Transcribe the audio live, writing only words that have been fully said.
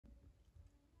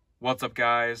What's up,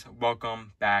 guys?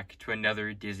 Welcome back to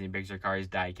another Disney Pixar Cars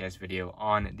diecast video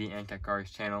on the Anchor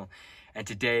Cars channel. And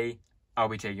today, I'll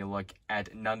be taking a look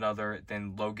at none other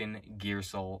than Logan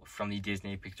Gearsall from the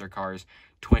Disney Pixar Cars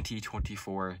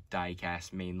 2024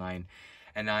 diecast mainline.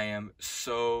 And I am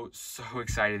so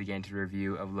excited to get into the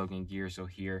review of Logan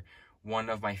Gearsall here. One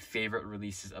of my favorite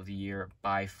releases of the year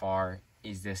by far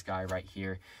is this guy right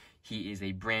here. He is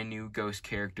a brand new ghost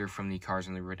character from the Cars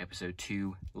on the Road episode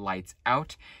 2, Lights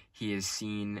Out. He is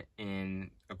seen in,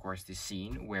 of course, the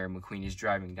scene where McQueen is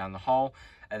driving down the hall,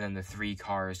 and then the three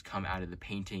cars come out of the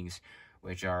paintings,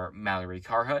 which are Mallory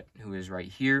Carhut, who is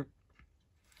right here,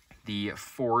 the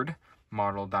Ford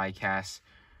model diecast,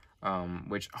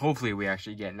 which hopefully we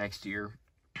actually get next year.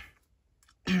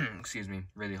 Excuse me,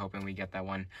 really hoping we get that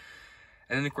one.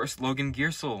 And then, of course, Logan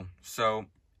Gearsall. So,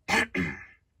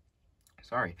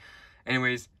 sorry.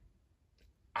 Anyways,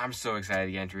 I'm so excited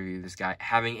to get into review this guy.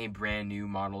 Having a brand new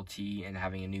Model T and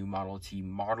having a new Model T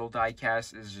model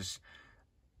diecast is just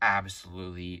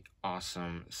absolutely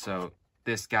awesome. So,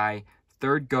 this guy,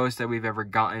 third ghost that we've ever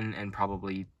gotten and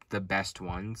probably the best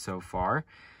one so far.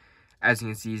 As you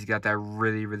can see, he's got that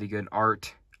really good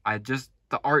art. The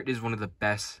art is one of the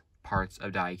best parts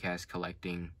of diecast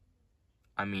collecting.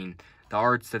 I mean, the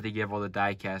arts that they give all the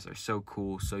diecasts are so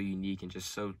cool, so unique, and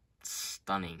just so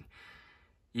stunning.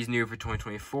 He's new for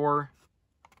 2024.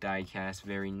 Diecast,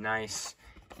 very nice.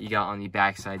 You got on the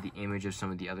backside the image of some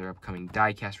of the other upcoming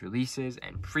diecast releases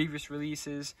and previous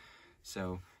releases.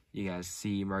 So you guys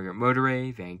see Margaret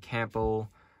Motoray, Van Campbell,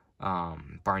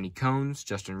 Barney Cones,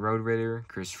 Justin Roadrider,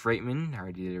 Chris Freightman. I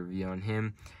already did a review on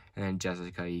him. And then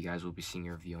Jessica, you guys will be seeing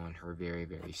a review on her very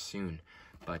soon.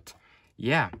 But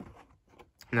yeah.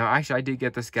 Now, actually, I did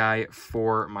get this guy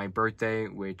for my birthday,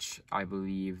 which I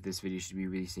believe this video should be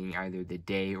releasing either the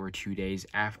day or 2 days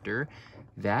after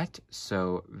that.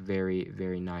 So,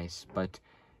 very nice. But,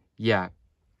 yeah.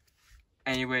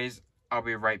 Anyways, I'll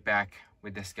be right back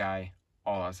with this guy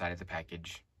all outside of the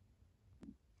package.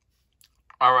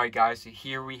 Alright, guys, so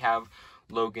here we have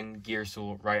Logan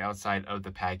Gearsall right outside of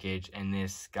the package, and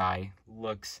this guy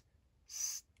looks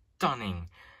stunning.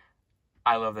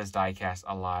 I love this diecast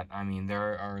a lot. I mean,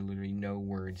 there are literally no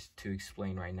words to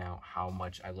explain right now how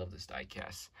much I love this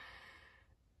diecast.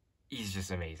 He's just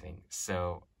amazing.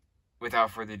 So, without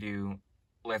further ado,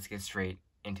 let's get straight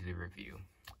into the review.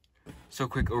 So,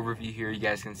 quick overview here. You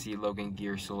guys can see Logan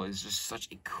Gearsall is just such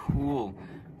a cool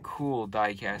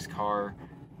diecast car.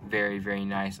 Very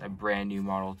nice. A brand new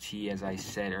Model T, as I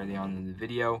said early on in the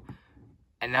video.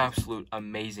 An absolute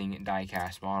amazing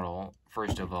diecast model,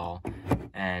 first of all.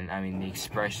 And, I mean, the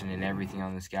expression and everything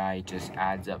on this guy just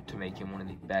adds up to make him one of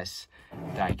the best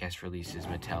diecast releases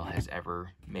Mattel has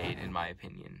ever made, in my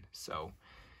opinion. So,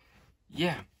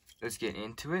 yeah, let's get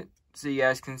into it. So, you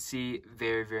guys can see,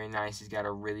 very nice. He's got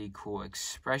a really cool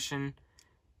expression.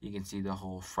 You can see the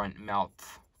whole front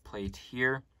mouth plate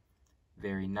here.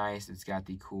 Very nice. It's got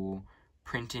the cool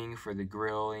printing for the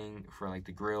grilling, for, like,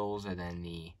 the grills, and then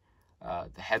the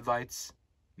headlights.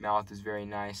 Mouth is very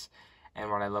nice. And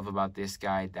what I love about this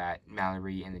guy that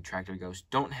Mallory and the Tractor Ghost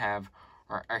don't have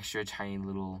are extra tiny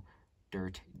little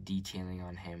dirt detailing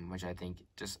on him, which I think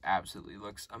just absolutely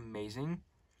looks amazing.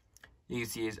 You can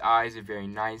see his eyes are very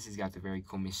nice. He's got the very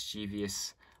cool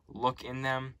mischievous look in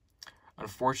them.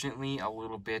 Unfortunately, a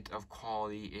little bit of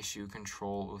quality issue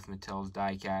control with Mattel's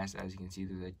diecast. As you can see,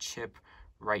 there's a chip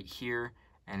right here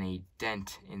and a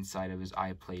dent inside of his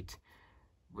eye plate,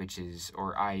 which is,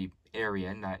 or eye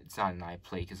area, it's not an eye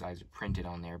plate because eyes are printed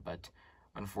on there, but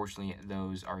unfortunately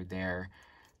those are there.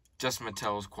 Just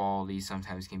Mattel's quality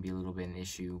sometimes can be a little bit an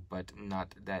issue, but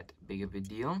not that big of a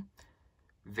deal.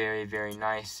 Very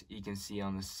nice. You can see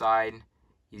on the side,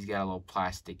 he's got a little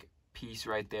plastic piece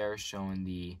right there showing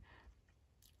the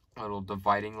little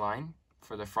dividing line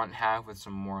for the front half with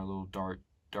some more little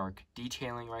dark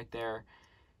detailing right there.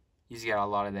 He's got a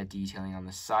lot of that detailing on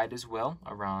the side as well,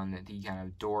 around the kind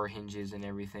of door hinges and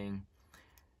everything.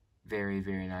 Very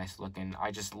nice looking.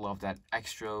 I just love that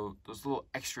those little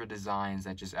extra designs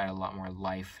that just add a lot more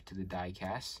life to the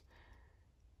diecast.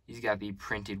 He's got the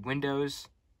printed windows.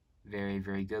 Very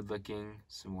good looking.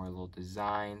 Some more little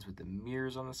designs with the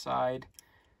mirrors on the side.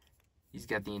 He's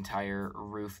got the entire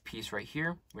roof piece right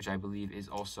here, which I believe is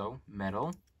also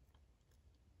metal.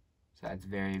 So that's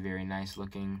very nice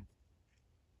looking.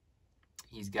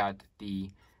 He's got the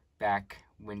back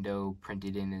window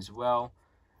printed in as well.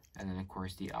 And then, of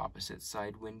course, the opposite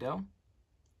side window.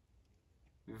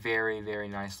 Very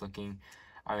nice looking.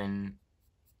 I mean,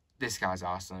 this guy's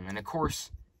awesome. And, of course,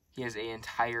 he has an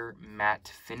entire matte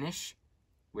finish,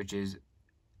 which is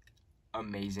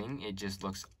amazing. It just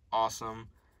looks awesome.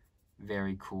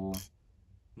 Very cool.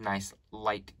 Nice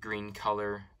light green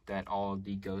color that all of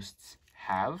the ghosts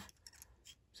have.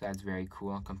 So that's very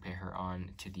cool. I'll compare her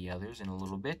on to the others in a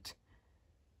little bit.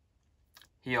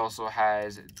 He also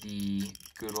has the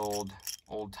good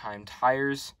old-time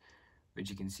tires, which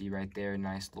you can see right there.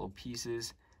 Nice little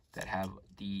pieces that have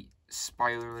the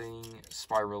spiraling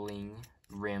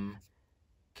rim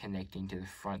connecting to the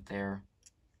front there.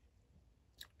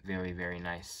 Very, very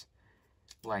nice.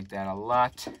 Like that a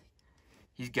lot.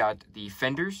 He's got the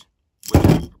fenders,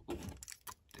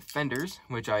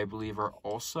 which I believe are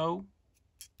also,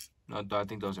 no, I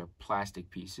think those are plastic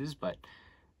pieces, but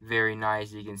very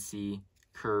nice. You can see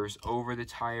curves over the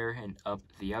tire and up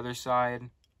the other side.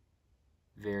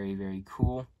 Very, very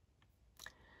cool.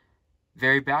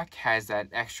 Very back has that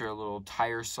extra little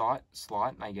tire slot,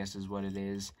 I guess is what it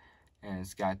is. And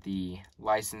it's got the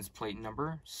license plate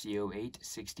number,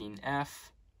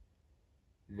 CO816F.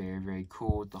 Very, very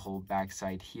cool with the whole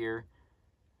backside here.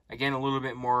 Again, a little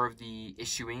bit more of the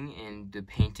issuing in the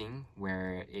painting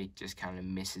where it just kind of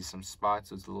misses some spots.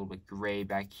 So it's a little bit gray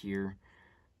back here.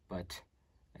 But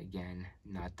again,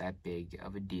 not that big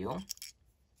of a deal.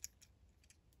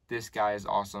 This guy is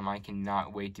awesome. I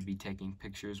cannot wait to be taking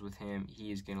pictures with him.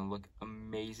 He is going to look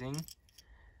amazing.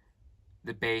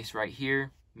 The base right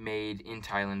here, made in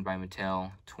Thailand by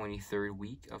Mattel, 23rd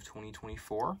week of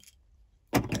 2024.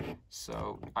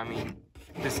 So, I mean,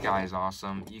 this guy is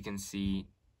awesome. You can see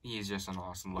he's just an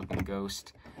awesome looking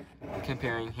ghost.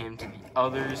 Comparing him to the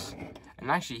others,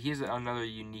 and actually he has another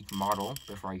unique model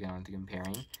before I get on to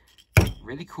comparing.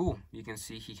 Really cool. You can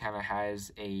see he kind of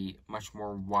has a much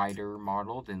more wider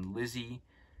model than Lizzy,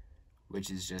 which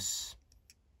is just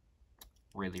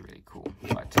really, really cool.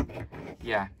 But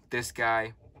yeah, this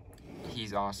guy,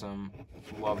 he's awesome.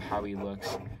 Love how he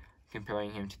looks.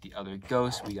 Comparing him to the other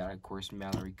ghosts, we got, of course,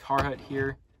 Mallory Carhut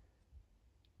here.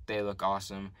 They look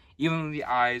awesome. Even though the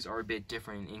eyes are a bit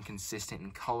different and inconsistent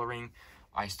in coloring,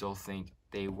 I still think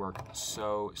they work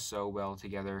so well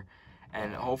together.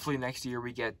 And hopefully next year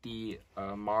we get the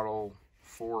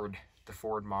Ford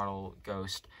model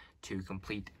ghost to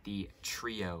complete the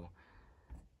trio.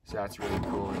 So that's really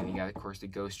cool. And you got, of course, the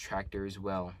ghost tractor as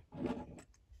well.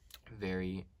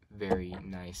 Very, very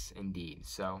nice indeed.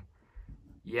 So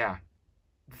yeah,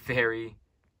 very,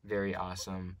 very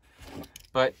awesome.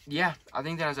 But yeah, I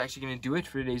think that is actually going to do it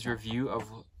for today's review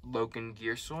of Logan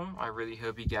Gearsall. I really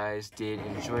hope you guys did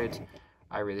enjoy it.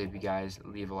 I really hope you guys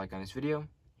leave a like on this video,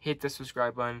 hit the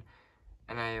subscribe button,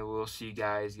 and I will see you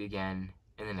guys again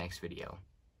in the next video.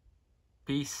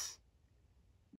 Peace.